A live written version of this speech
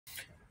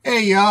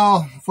Hey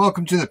y'all,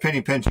 welcome to the Penny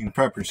Pinching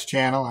Preppers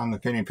channel. I'm the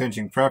Penny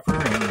Pinching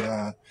Prepper,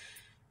 and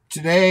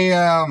today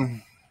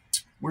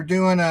we're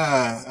doing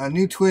a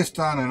new twist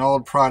on an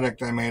old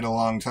product I made a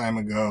long time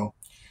ago.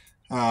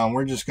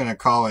 We're just going to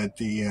call it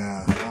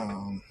the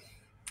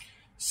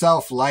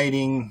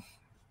self-lighting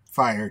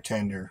fire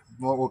tender.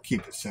 We'll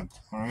keep it simple,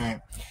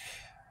 alright?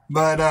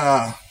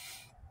 But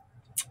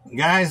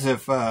guys,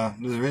 if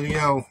this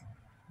video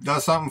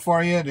does something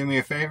for you, do me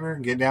a favor,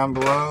 get down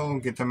below,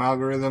 get them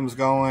algorithms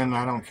going.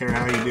 I don't care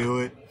how you do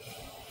it,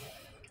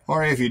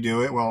 or if you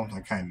do it, well, I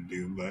kind of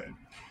do, but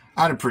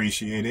I'd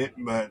appreciate it.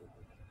 But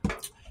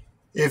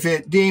if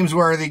it deems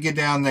worthy, get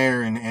down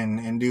there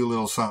and do a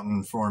little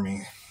something for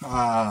me.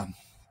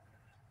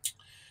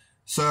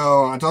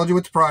 So I told you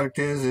what the product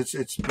is.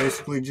 It's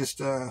basically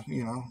just a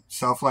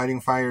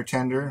self-lighting fire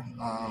tender.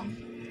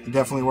 It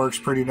definitely works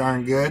pretty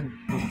darn good.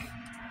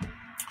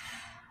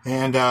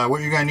 And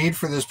what you're going to need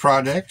for this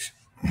project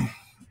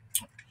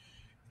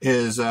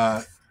is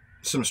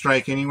some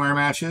Strike Anywhere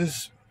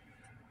matches.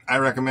 I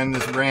recommend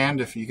this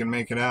brand if you can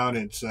make it out.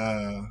 It's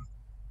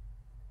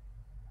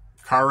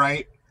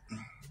Carrite.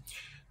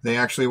 They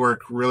actually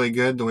work really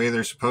good the way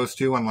they're supposed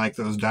to, unlike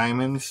those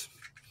diamonds.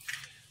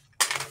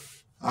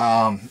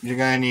 You're going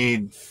to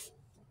need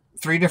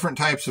 3 different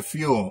types of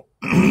fuel.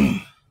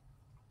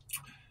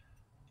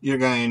 You're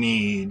going to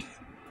need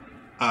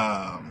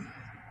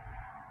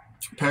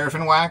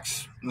paraffin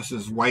wax. This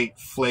is white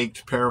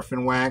flaked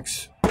paraffin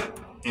wax,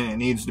 and it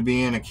needs to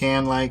be in a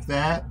can like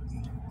that.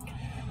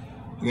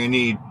 You're going to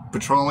need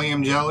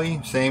petroleum jelly,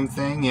 same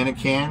thing, in a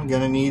can,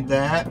 going to need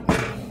that.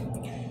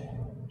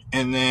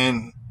 And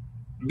then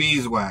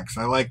beeswax.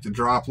 I like the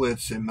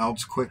droplets, it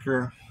melts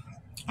quicker,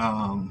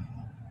 and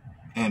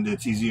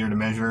it's easier to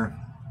measure.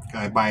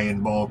 I buy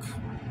in bulk,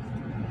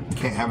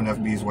 can't have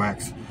enough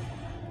beeswax.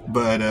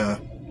 But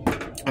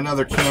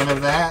another can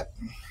of that.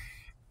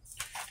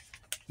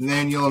 And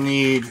then you'll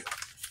need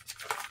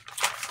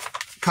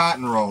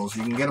cotton rolls.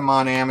 You can get them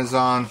on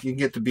Amazon. You can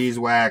get the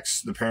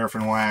beeswax, the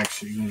paraffin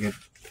wax. You can get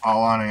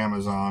all on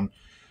Amazon.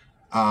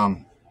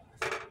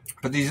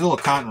 But these little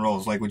cotton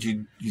rolls, like what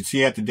you'd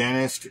see at the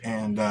dentist,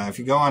 and if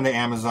you go onto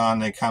Amazon,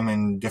 they come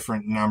in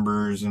different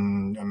numbers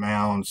and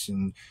amounts,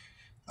 and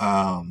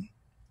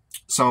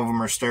some of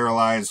them are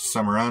sterilized,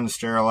 some are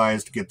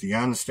unsterilized. To get the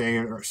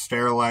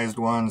unsterilized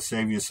ones,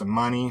 save you some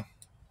money.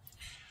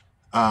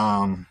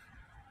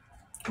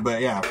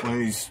 But yeah, one of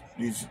these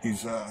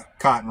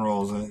cotton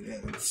rolls,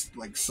 it's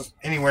like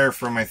anywhere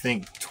from, I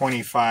think,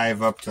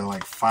 25 up to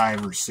like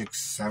 500 or 600,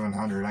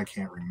 700. I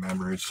can't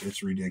remember.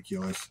 It's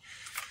ridiculous.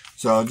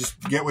 So just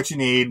get what you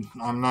need.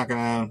 I'm not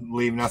gonna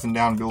leave nothing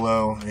down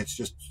below. It's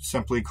just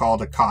simply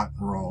called a cotton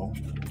roll.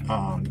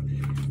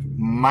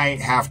 Might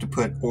have to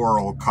put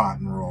oral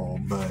cotton roll,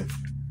 but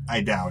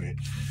I doubt it.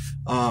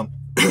 And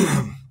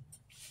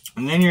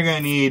then you're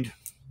gonna need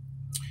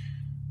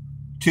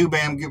 2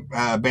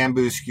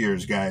 bamboo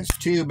skewers, guys.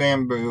 2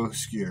 bamboo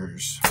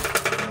skewers.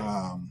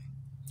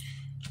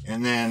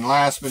 And then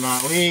last but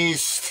not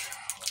least,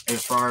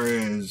 as far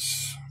as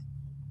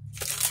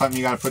something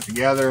you got to put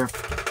together,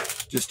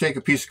 just take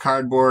a piece of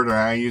cardboard, or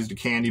I used a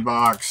candy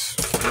box,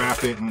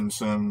 wrap it in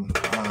some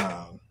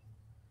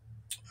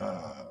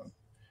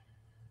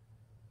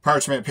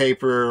parchment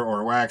paper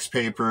or wax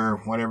paper,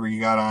 whatever you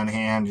got on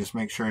hand. Just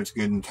make sure it's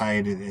good and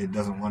tight. It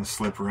doesn't want to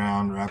slip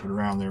around. Wrap it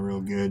around there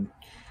real good.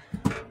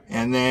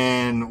 And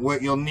then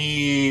what you'll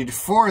need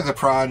for the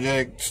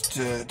project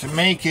to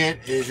make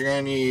it is you're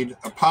going to need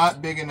a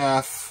pot big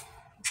enough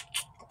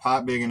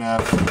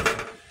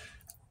to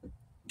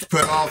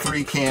put all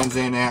 3 cans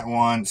in at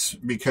once,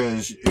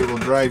 because it will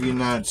drive you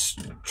nuts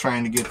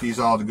trying to get these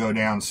all to go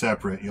down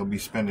separate. You'll be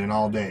spending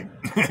all day.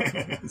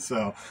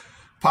 So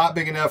pot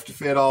big enough to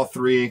fit all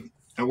 3.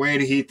 A way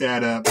to heat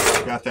that up,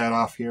 got that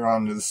off here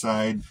onto the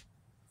side.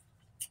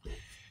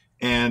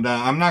 And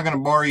I'm not going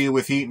to bore you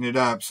with heating it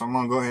up, so I'm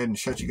going to go ahead and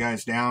shut you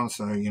guys down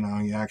so,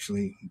 you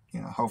actually,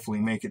 hopefully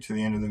make it to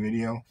the end of the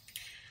video.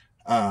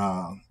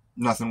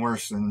 Nothing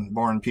worse than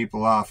boring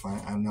people off.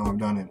 I know I've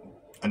done it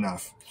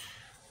enough.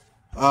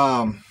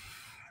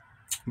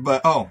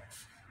 But, oh,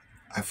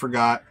 I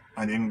forgot.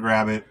 I didn't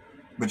grab it,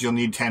 but you'll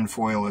need tin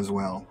foil as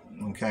well.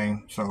 Okay,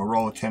 so a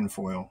roll of tin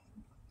foil.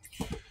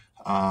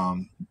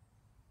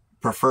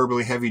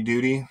 Preferably heavy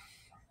duty.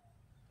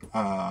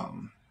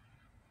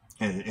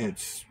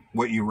 It's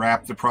what you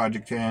wrap the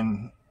project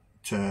in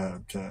to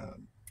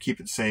keep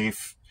it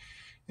safe,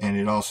 and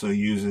it also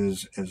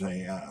uses as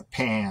a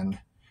pan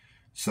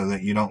so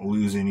that you don't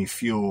lose any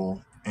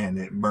fuel and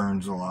it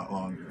burns a lot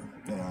longer.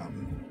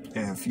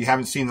 If you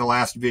haven't seen the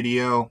last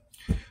video,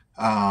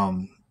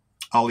 I'll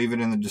leave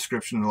it in the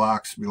description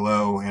box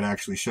below. It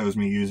actually shows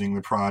me using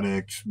the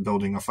product,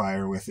 building a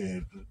fire with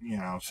it,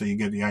 so you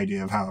get the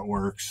idea of how it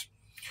works.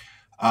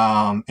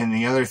 And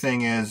the other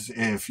thing is,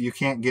 if you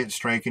can't get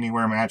Strike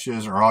Anywhere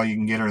matches, or all you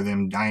can get are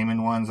them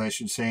diamond ones, I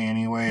should say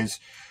anyways,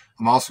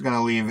 I'm also going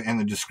to leave in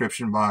the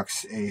description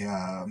box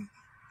a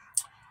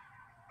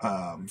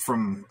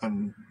from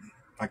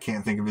I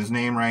can't think of his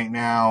name right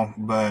now,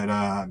 but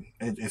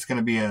it's going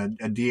to be a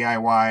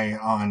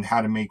DIY on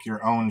how to make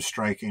your own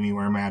Strike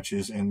Anywhere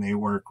matches, and they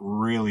work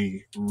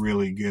really,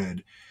 really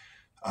good.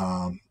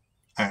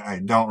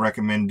 I don't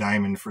recommend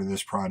Diamond for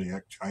this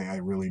project. I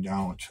really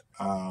don't.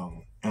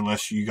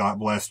 Unless you got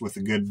blessed with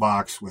a good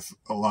box with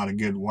a lot of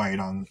good white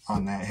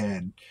on that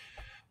head.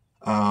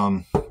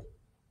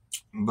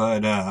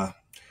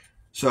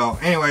 So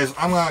anyways,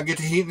 I'm going to get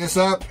to heating this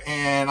up,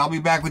 and I'll be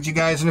back with you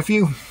guys in a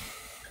few.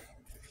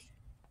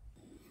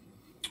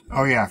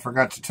 Oh yeah, I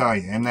forgot to tell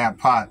you, in that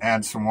pot,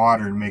 add some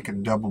water to make it a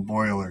double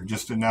boiler.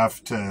 Just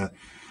enough to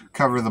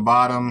cover the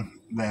bottom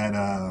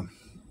that,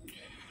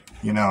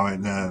 you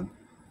know,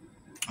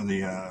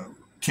 the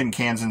tin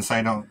cans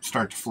inside don't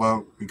start to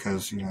float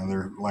because, you know,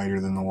 they're lighter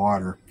than the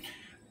water.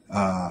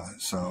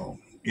 So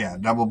yeah,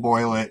 double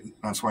boil it.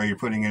 That's why you're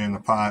putting it in the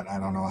pot. I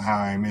don't know how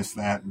I missed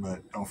that,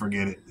 but don't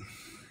forget it.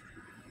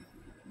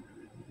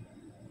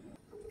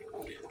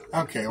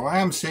 Okay, well,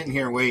 I'm sitting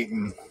here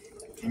waiting.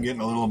 I'm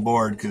getting a little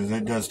bored because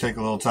it does take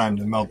a little time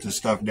to melt this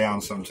stuff down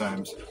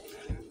sometimes.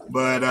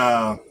 But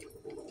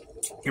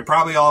you're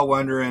probably all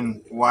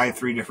wondering why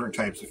 3 different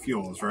types of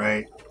fuels,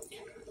 right?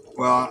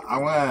 Well, I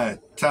want to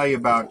tell you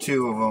about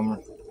 2 of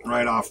them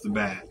right off the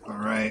bat, all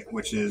right?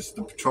 Which is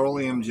the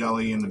petroleum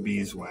jelly and the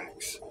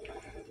beeswax.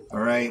 All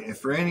right, if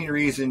for any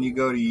reason you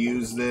go to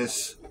use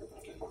this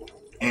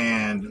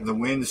and the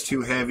wind's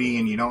too heavy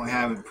and you don't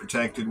have it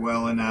protected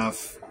well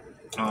enough,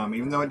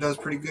 even though it does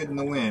pretty good in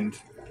the wind,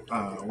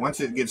 once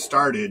it gets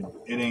started,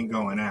 it ain't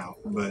going out.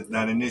 But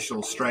that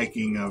initial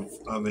striking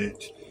of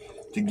it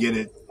to get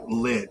it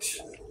lit,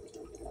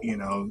 you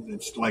know,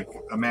 it's like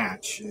a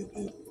match.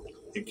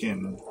 It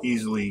can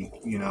easily,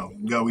 you know,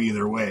 go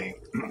either way.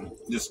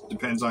 Just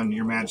depends on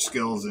your match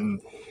skills and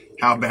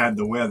how bad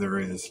the weather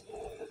is.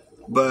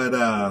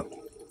 But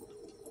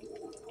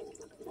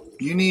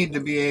you need to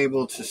be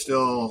able to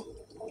still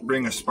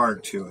bring a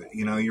spark to it.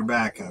 You know, your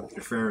backup,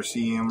 your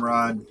ferrocerium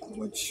rod,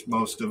 which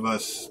most of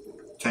us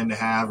tend to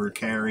have or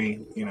carry,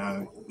 you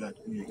know,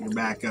 your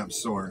backup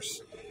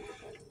source,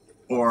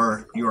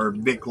 or your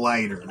Bic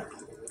lighter.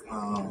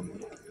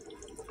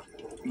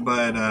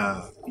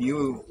 But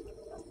you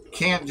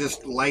can't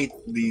just light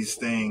these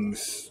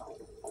things,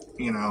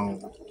 you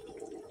know,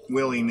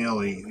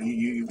 willy-nilly.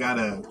 You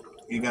gotta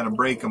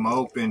break them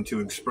open to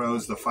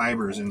expose the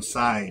fibers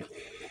inside.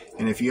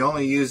 And if you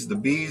only use the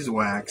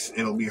beeswax,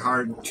 it'll be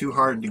too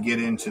hard to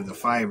get into the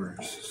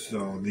fibers.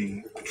 So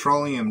the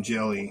petroleum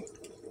jelly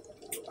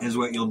is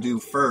what you'll do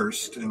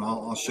first, and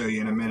I'll show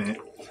you in a minute.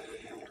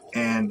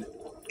 And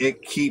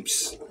it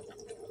keeps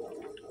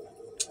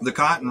the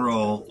cotton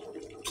roll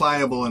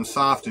pliable and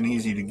soft and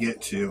easy to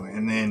get to.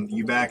 And then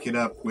you back it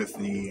up with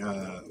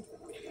the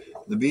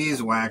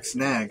beeswax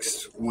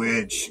next,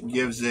 which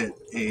gives it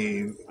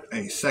a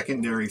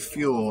secondary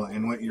fuel.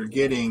 And what you're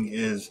getting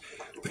is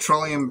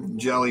petroleum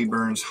jelly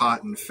burns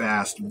hot and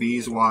fast,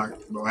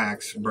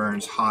 beeswax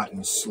burns hot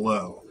and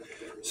slow.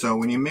 So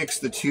when you mix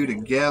the 2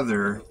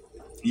 together,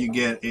 you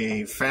get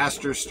a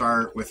faster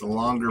start with a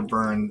longer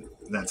burn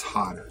that's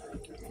hotter.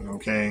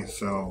 Okay,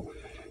 so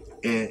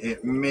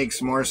it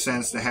makes more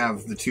sense to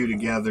have the 2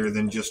 together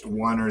than just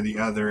one or the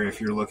other if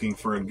you're looking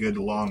for a good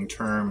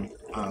long-term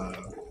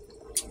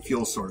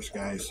fuel source,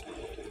 guys.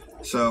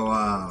 So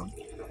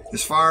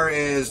as far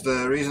as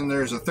the reason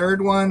there's a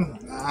 3rd one,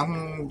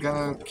 I'm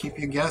gonna keep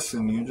you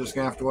guessing. You're just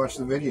gonna have to watch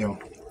the video.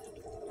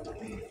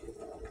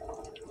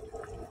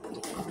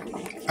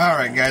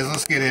 Alright guys,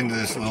 let's get into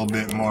this a little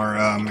bit more.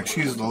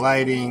 Excuse the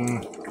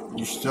lighting.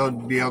 You should still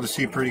be able to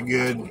see pretty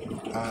good.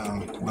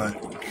 But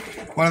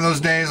one of those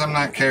days I'm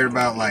not cared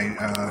about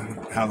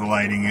how the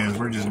lighting is.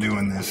 We're just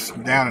doing this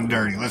down and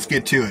dirty. Let's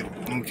get to it.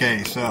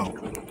 Okay, so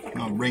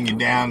I'll bring you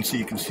down so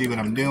you can see what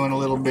I'm doing a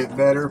little bit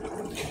better.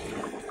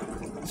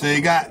 So you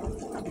got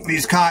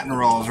these cotton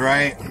rolls,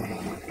 right?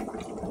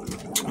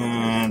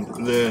 And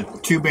the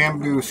 2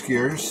 bamboo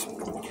skewers.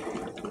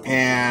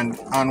 And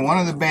on one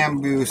of the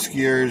bamboo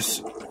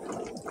skewers,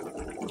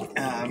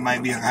 it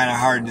might be kind of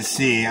hard to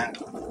see.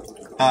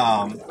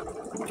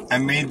 I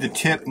made the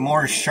tip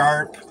more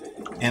sharp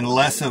and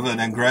less of an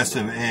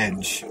aggressive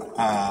edge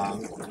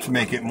to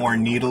make it more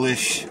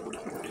needle-ish.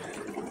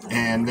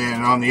 And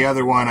then on the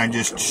other one, I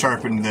just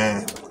sharpened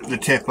the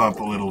tip up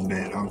a little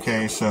bit.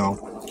 Okay,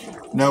 so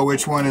know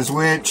which one is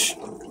which,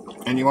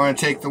 and you want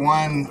to take the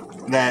one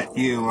that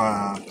you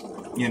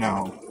you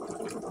know,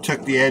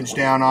 took the edge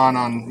down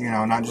on, you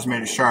know, not just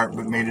made it sharp,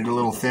 but made it a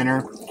little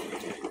thinner.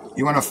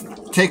 You want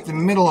to take the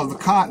middle of the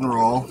cotton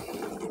roll,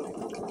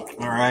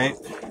 all right,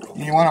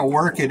 and you want to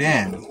work it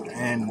in,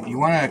 and you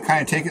want to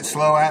kind of take it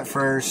slow at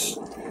first.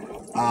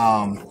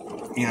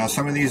 You know,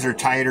 some of these are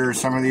tighter,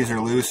 some of these are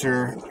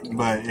looser,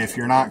 but if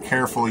you're not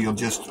careful, you'll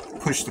just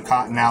push the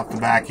cotton out the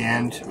back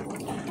end.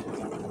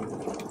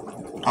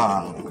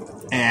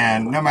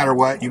 And no matter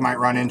what, you might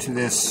run into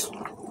this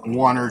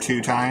 1 or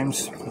 2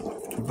 times,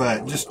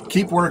 but just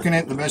keep working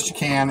it the best you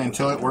can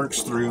until it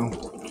works through.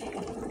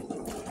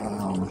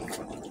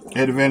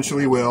 It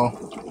eventually will.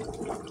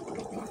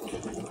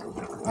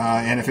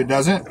 And if it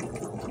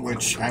doesn't,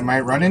 which I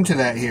might run into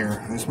that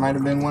here. This might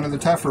have been one of the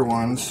tougher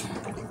ones.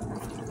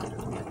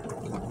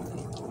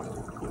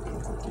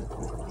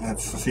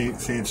 Let's see,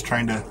 it's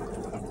trying to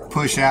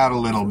push out a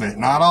little bit.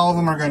 Not all of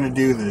them are going to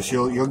do this.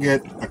 You'll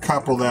get a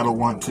couple that'll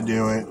want to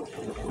do it,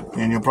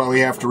 and you'll probably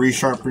have to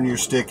resharpen your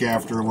stick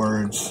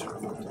afterwards.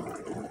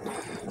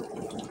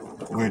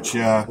 Which,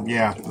 yeah,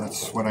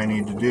 that's what I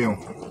need to do.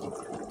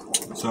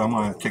 So I'm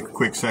going to take a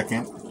quick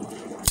second.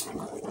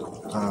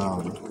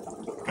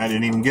 I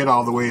didn't even get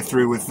all the way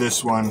through with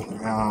this one.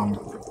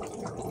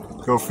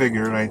 Go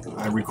figure.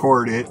 I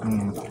record it,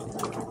 and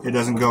it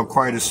doesn't go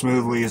quite as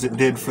smoothly as it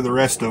did for the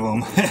rest of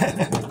them.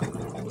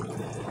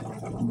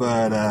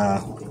 But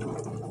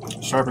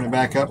sharpen it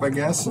back up, I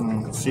guess,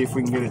 and see if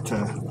we can get it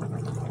to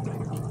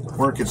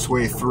work its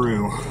way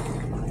through.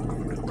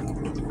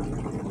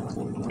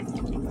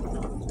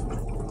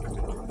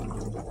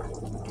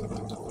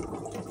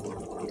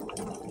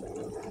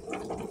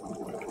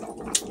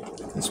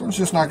 This one's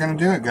just not going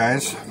to do it,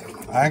 guys.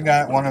 I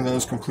got one of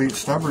those complete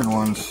stubborn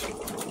ones.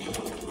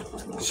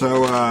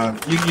 So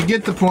you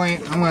get the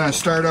point. I'm going to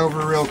start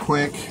over real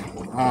quick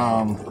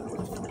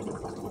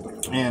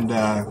and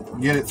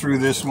get it through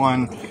this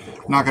one.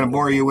 I'm not going to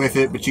bore you with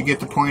it, but you get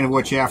the point of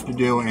what you have to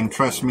do, and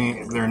trust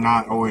me, they're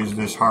not always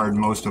this hard.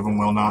 Most of them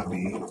will not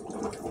be.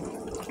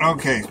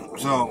 Okay,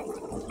 so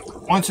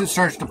once it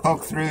starts to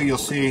poke through, you'll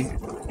see.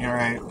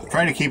 Alright,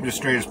 try to keep it as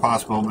straight as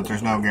possible, but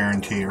there's no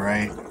guarantee,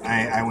 right?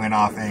 I went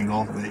off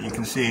angle, but you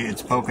can see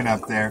it's poking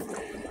up there.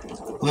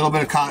 A little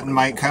bit of cotton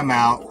might come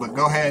out, but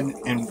go ahead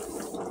and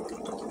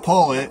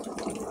pull it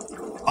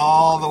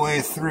all the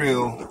way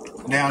through,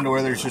 down to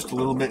where there's just a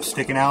little bit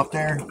sticking out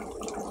there.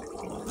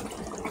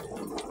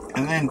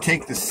 And then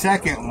take the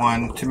second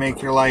one to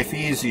make your life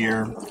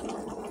easier,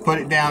 put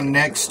it down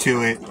next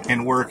to it,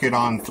 and work it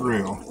on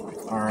through.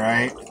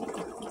 Alright?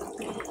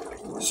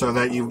 So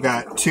that you've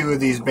got two of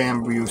these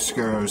bamboo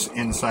skewers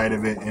inside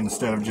of it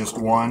instead of just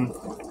one.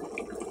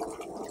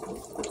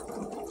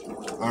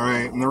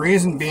 Alright, and the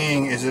reason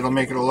being is it'll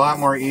make it a lot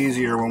more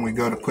easier when we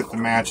go to put the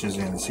matches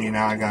in. See,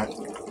 now I got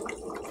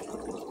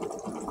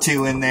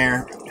two in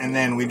there, and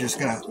then we're just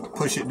going to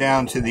push it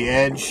down to the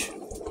edge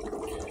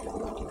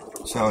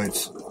so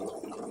it's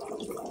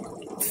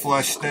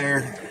flush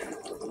there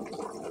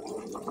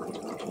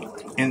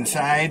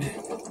inside.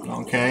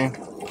 Okay.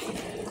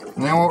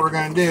 And then what we're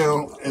going to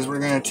do is we're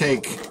going to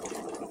take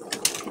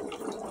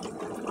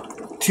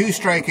 2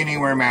 strike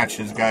anywhere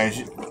matches,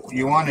 guys.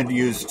 You wanted to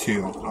use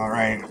 2,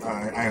 alright?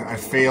 I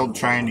failed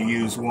trying to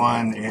use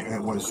 1.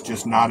 It was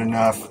just not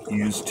enough.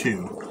 Use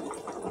 2.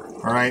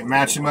 Alright,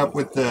 match them up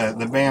with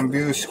the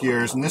bamboo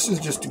skewers, and this is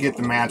just to get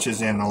the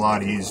matches in a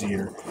lot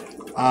easier.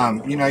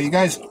 You know, you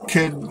guys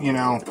could, you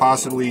know,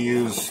 possibly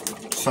use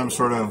some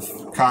sort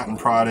of cotton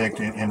product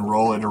and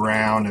roll it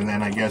around, and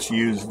then I guess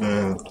use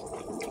the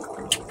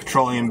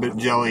petroleum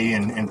jelly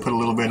and put a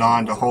little bit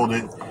on to hold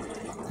it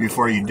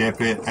before you dip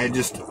it.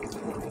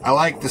 I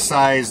like the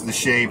size, the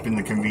shape, and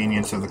the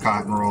convenience of the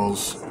cotton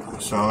rolls,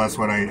 so that's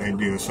what I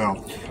do.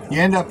 So you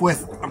end up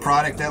with a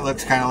product that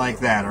looks kind of like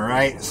that. All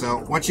right, so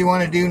what you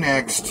want to do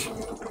next,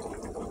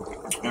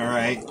 all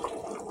right,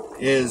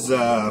 is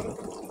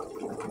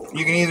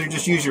you can either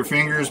just use your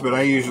fingers, but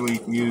I usually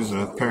use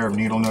a pair of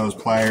needle nose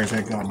pliers.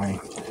 I've got my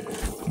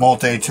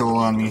multi-tool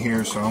on me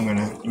here, so I'm going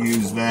to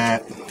use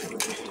that.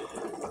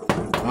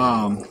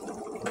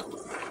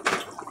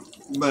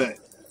 But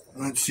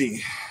let's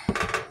see.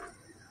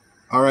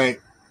 All right,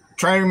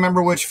 try to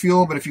remember which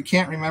fuel, but if you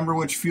can't remember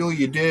which fuel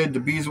you did, the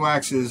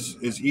beeswax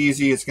is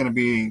easy. It's going to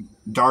be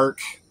dark.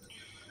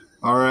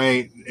 All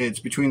right, it's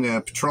between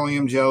the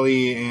petroleum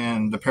jelly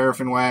and the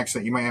paraffin wax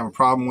that you might have a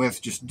problem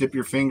with. Just dip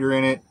your finger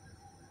in it.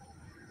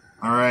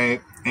 All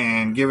right,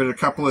 and give it a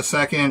couple of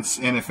seconds,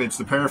 and if it's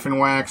the paraffin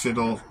wax,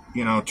 it'll,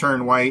 you know,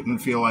 turn white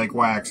and feel like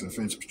wax. If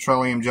it's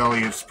petroleum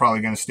jelly, it's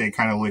probably going to stay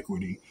kind of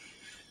liquidy.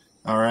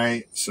 All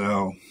right,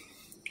 so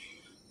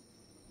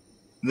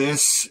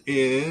this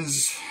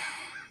is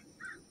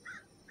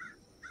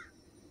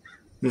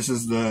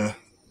the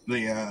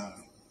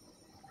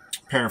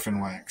paraffin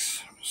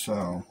wax.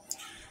 So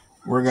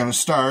we're going to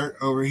start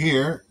over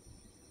here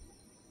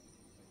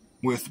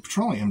with the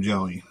petroleum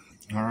jelly.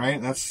 All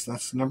right,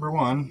 that's number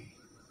 1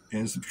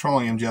 is the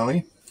petroleum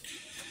jelly.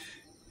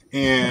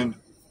 And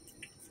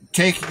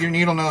take your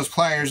needle nose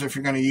pliers, if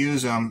you're going to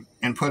use them,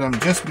 and put them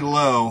just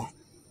below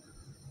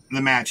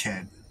the match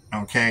head.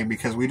 Okay,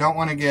 because we don't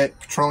want to get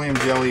petroleum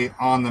jelly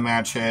on the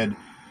match head.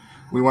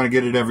 We want to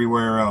get it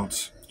everywhere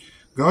else.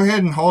 Go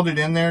ahead and hold it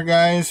in there,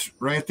 guys,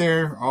 right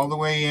there, all the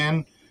way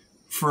in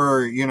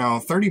for, you know,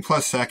 30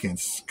 plus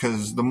seconds,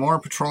 because the more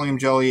petroleum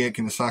jelly it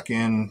can suck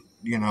in,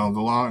 you know,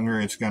 the longer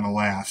it's going to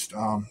last.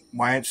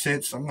 While it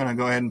sits, I'm going to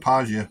go ahead and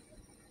pause you.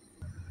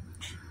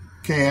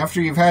 Okay,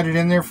 after you've had it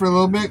in there for a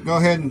little bit, go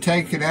ahead and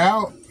take it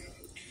out.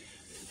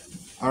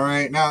 All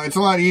right, now it's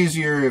a lot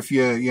easier if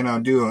you know,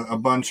 do a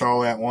bunch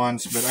all at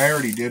once, but I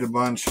already did a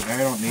bunch. I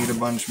don't need a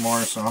bunch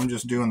more, so I'm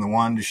just doing the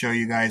one to show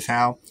you guys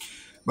how.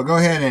 But go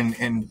ahead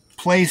and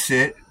place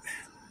it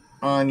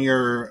on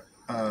your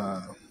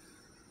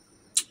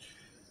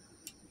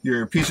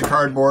your piece of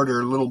cardboard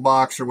or little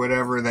box or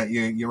whatever that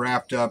you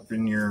wrapped up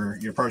in your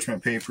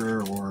parchment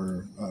paper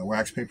or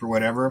wax paper,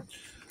 whatever.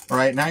 All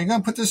right, now you're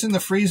going to put this in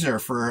the freezer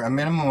for a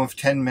minimum of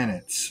 10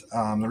 minutes.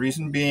 The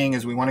reason being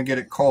is we want to get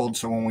it cold,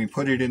 so when we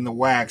put it in the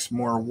wax,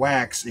 more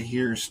wax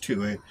adheres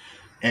to it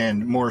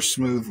and more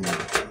smoothly.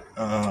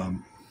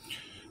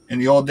 In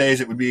the old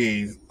days, it would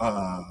be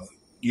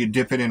you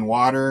dip it in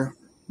water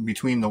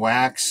between the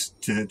wax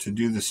to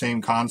do the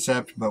same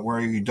concept, but where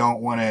you don't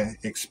want to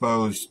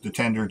expose the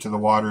tender to the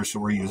water, so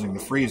we're using the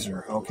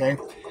freezer, okay?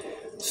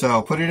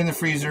 So put it in the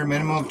freezer,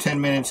 minimum of 10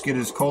 minutes, get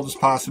it as cold as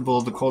possible.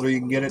 The colder you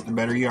can get it, the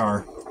better you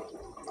are.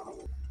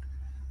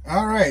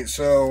 Alright,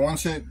 so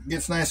once it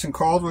gets nice and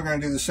cold, we're going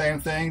to do the same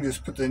thing.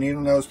 Just put the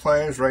needle nose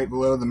pliers right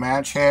below the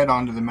match head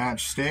onto the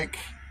match stick.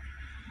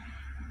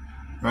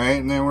 Right,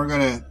 and then we're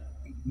going to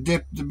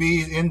dip the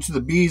bees into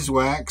the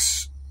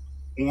beeswax.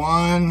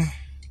 1,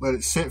 let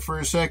it sit for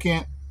a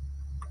second.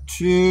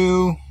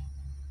 2,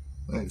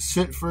 let it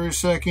sit for a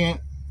second.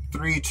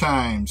 3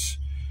 times.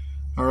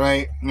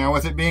 Alright, now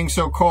with it being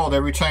so cold,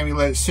 every time you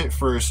let it sit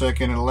for a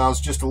second, it allows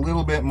just a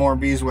little bit more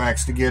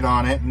beeswax to get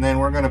on it, and then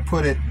we're going to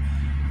put it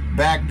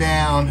back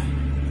down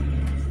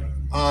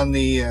on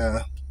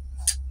the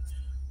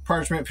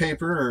parchment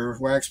paper or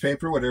wax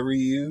paper, whatever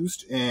you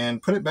used,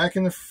 and put it back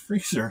in the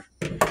freezer.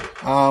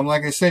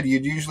 Like I said,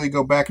 you'd usually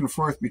go back and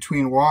forth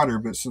between water,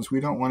 but since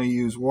we don't want to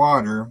use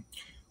water,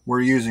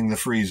 we're using the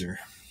freezer.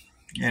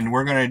 And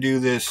we're going to do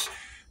this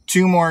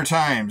 2 more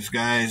times,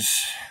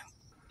 guys.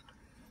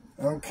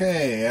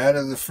 Okay, out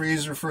of the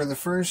freezer for the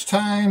first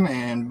time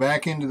and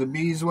back into the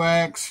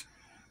beeswax.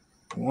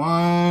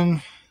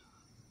 1,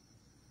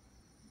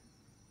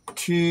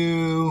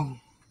 2,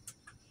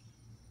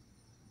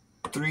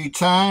 3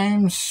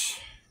 times,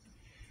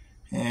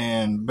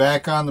 and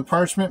back on the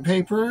parchment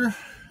paper,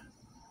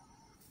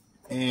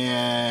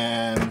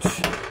 and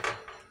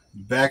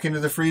back into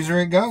the freezer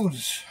it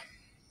goes.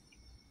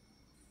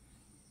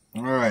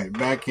 Alright,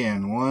 back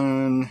in.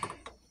 1,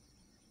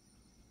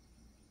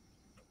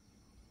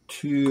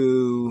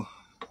 2,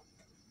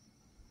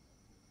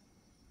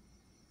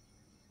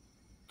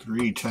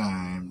 3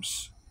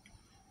 times.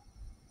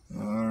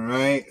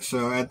 Alright,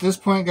 so at this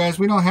point, guys,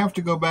 we don't have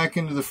to go back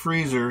into the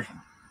freezer.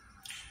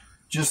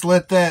 Just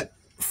let that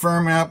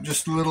firm up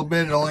just a little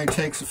bit. It only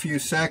takes a few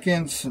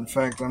seconds. In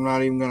fact, I'm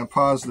not even going to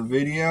pause the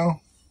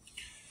video.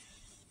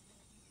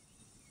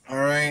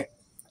 Alright,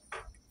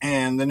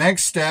 and the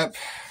next step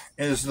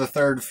is the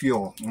third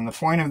fuel. And the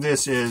point of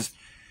this is,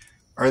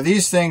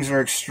 these things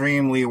are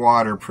extremely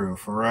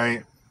waterproof,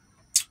 alright?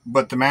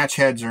 But the match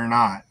heads are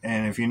not.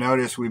 And if you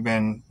notice, we've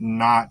been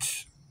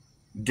not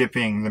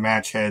dipping the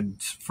match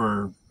heads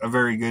for a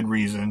very good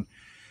reason,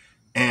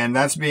 and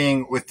that's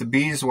being with the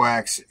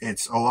beeswax.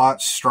 It's a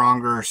lot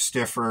stronger,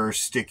 stiffer,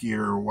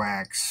 stickier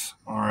wax,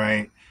 all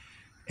right,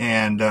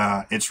 and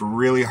it's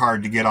really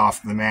hard to get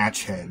off the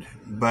match head.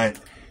 But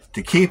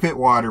to keep it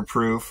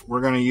waterproof, we're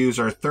going to use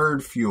our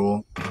third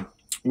fuel,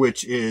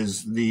 which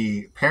is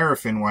the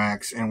paraffin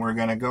wax, and we're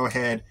going to go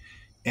ahead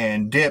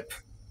and dip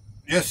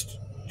just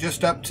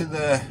up to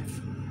the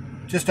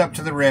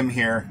rim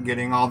here,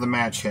 getting all the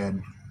match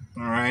head.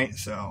 Alright,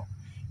 so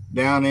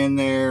down in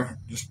there,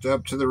 just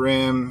up to the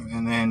rim,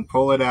 and then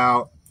pull it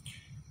out,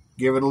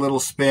 give it a little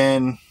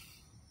spin,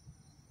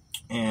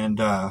 and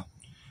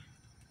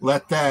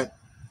let that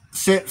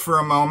sit for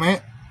a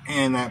moment,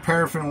 and that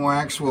paraffin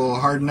wax will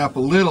harden up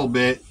a little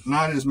bit,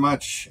 not as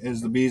much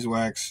as the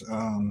beeswax,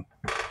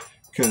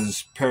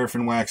 because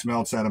paraffin wax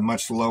melts at a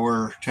much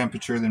lower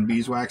temperature than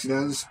beeswax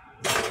does.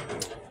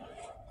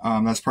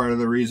 That's part of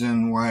the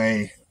reason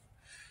why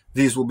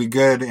these will be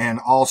good in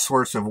all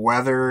sorts of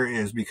weather,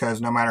 is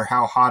because no matter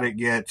how hot it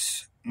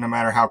gets, no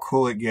matter how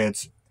cool it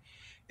gets,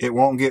 it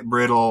won't get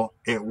brittle,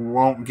 it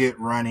won't get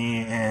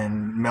runny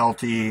and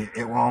melty,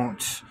 it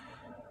won't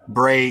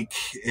break,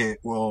 it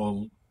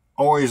will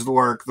always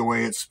work the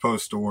way it's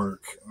supposed to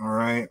work, all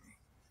right?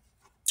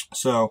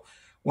 So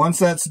once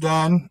that's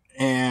done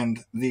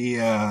and the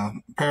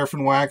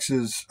paraffin wax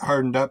is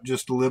hardened up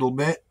just a little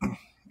bit,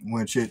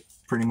 which it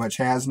pretty much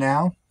has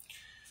now,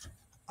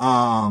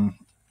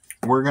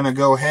 we're going to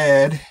go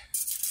ahead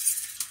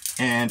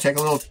and take a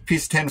little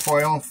piece of tin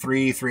foil,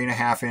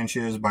 3.5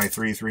 inches by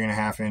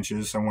 3.5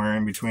 inches, somewhere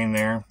in between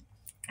there.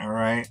 All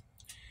right.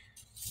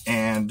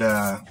 And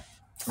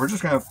we're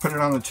just going to put it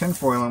on the tin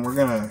foil, and we're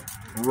going to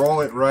roll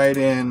it right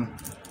in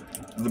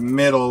the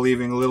middle,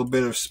 leaving a little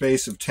bit of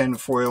space of tin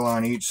foil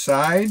on each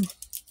side.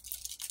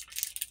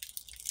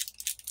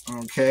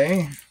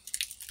 Okay.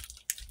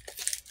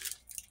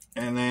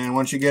 And then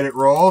once you get it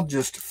rolled,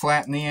 just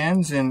flatten the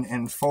ends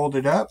and fold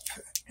it up.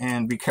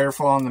 And be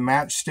careful on the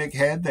matchstick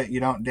head that you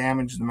don't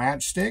damage the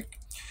matchstick.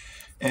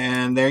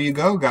 And there you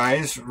go,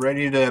 guys,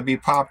 ready to be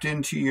popped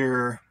into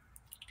your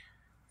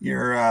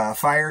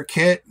fire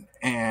kit.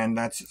 And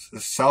that's a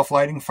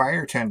self-lighting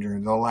fire tender.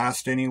 They'll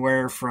last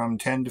anywhere from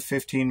 10 to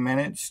 15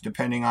 minutes,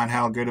 depending on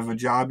how good of a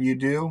job you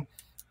do.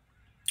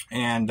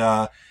 And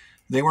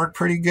they work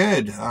pretty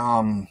good.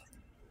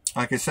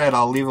 Like I said,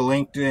 I'll leave a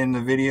link in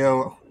the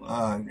video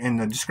in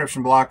the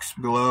description box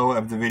below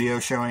of the video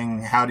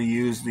showing how to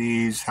use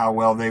these, how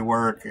well they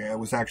work. It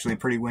was actually a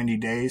pretty windy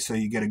day, so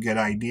you get a good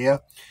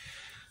idea.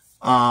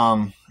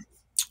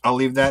 I'll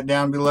leave that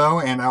down below,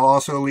 and I'll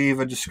also leave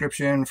a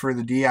description for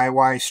the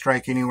DIY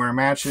Strike Anywhere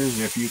matches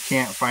if you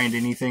can't find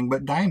anything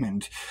but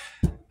diamond.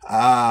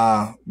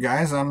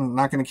 Guys, I'm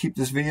not going to keep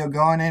this video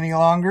going any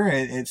longer.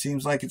 It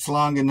seems like it's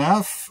long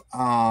enough.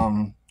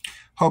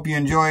 Hope you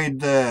enjoyed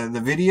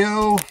the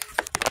video.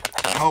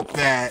 Hope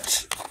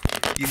that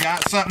you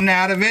got something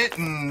out of it,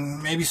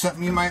 and maybe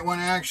something you might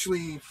want to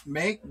actually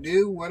make,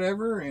 do,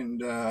 whatever.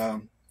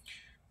 And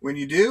when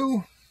you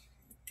do,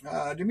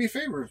 do me a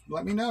favor,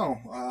 let me know.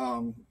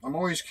 I'm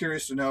always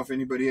curious to know if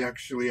anybody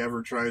actually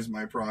ever tries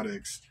my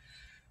products.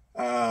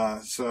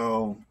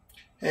 So,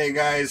 hey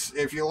guys,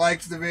 if you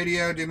liked the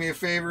video, do me a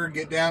favor,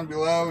 get down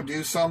below,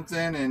 do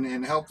something,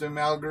 and help them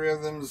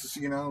algorithms,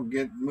 you know,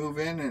 get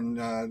moving, and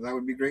that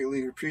would be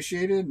greatly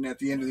appreciated. And at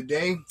the end of the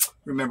day,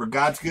 remember,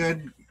 God's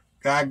good,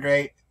 God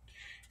great,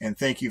 and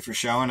thank you for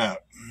showing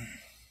up.